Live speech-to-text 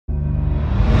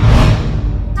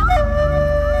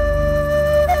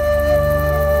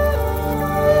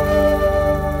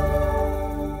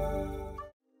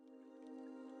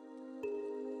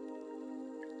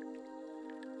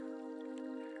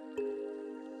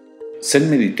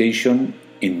Zen Meditation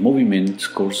in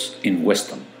Movement course in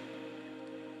Weston.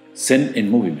 Zen in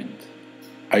Movement.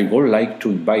 I would like to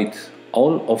invite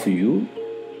all of you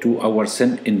to our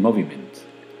Zen in Movement,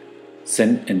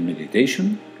 Zen in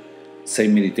Meditation,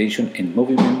 Zen Meditation in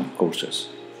Movement courses.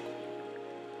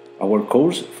 Our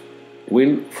course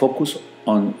will focus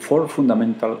on 4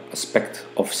 fundamental aspects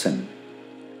of Zen.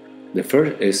 The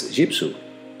first is Jitsu,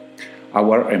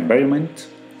 our environment,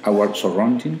 our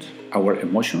surroundings, our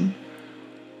emotion,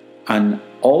 and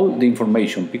all the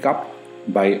information picked up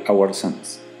by our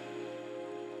senses.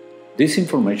 This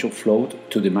information flowed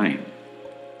to the mind,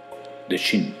 the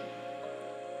Shin,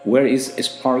 where is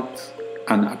sparked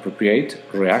an appropriate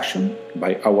reaction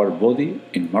by our body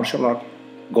in martial art,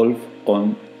 golf,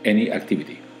 or any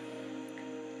activity.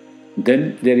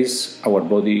 Then there is our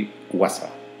body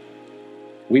Wasa.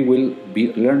 We will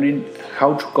be learning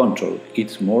how to control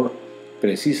it more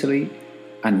precisely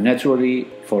and naturally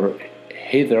for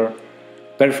either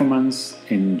performance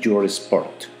in your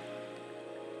sport.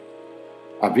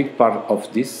 A big part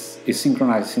of this is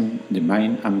synchronizing the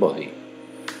mind and body.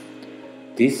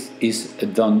 This is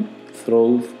done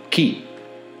through ki,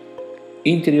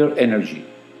 interior energy,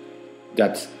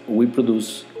 that we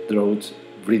produce through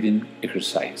breathing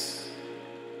exercise.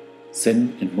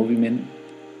 Zen in movement,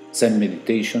 Zen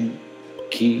meditation,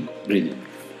 ki breathing.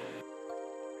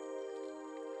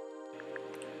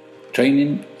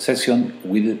 Training session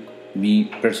with me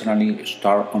personally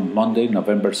start on Monday,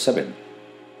 November 7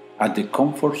 at the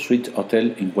Comfort Suite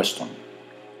Hotel in Weston.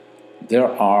 There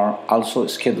are also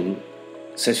scheduled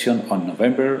sessions on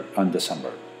November and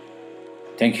December.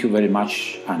 Thank you very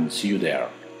much and see you there.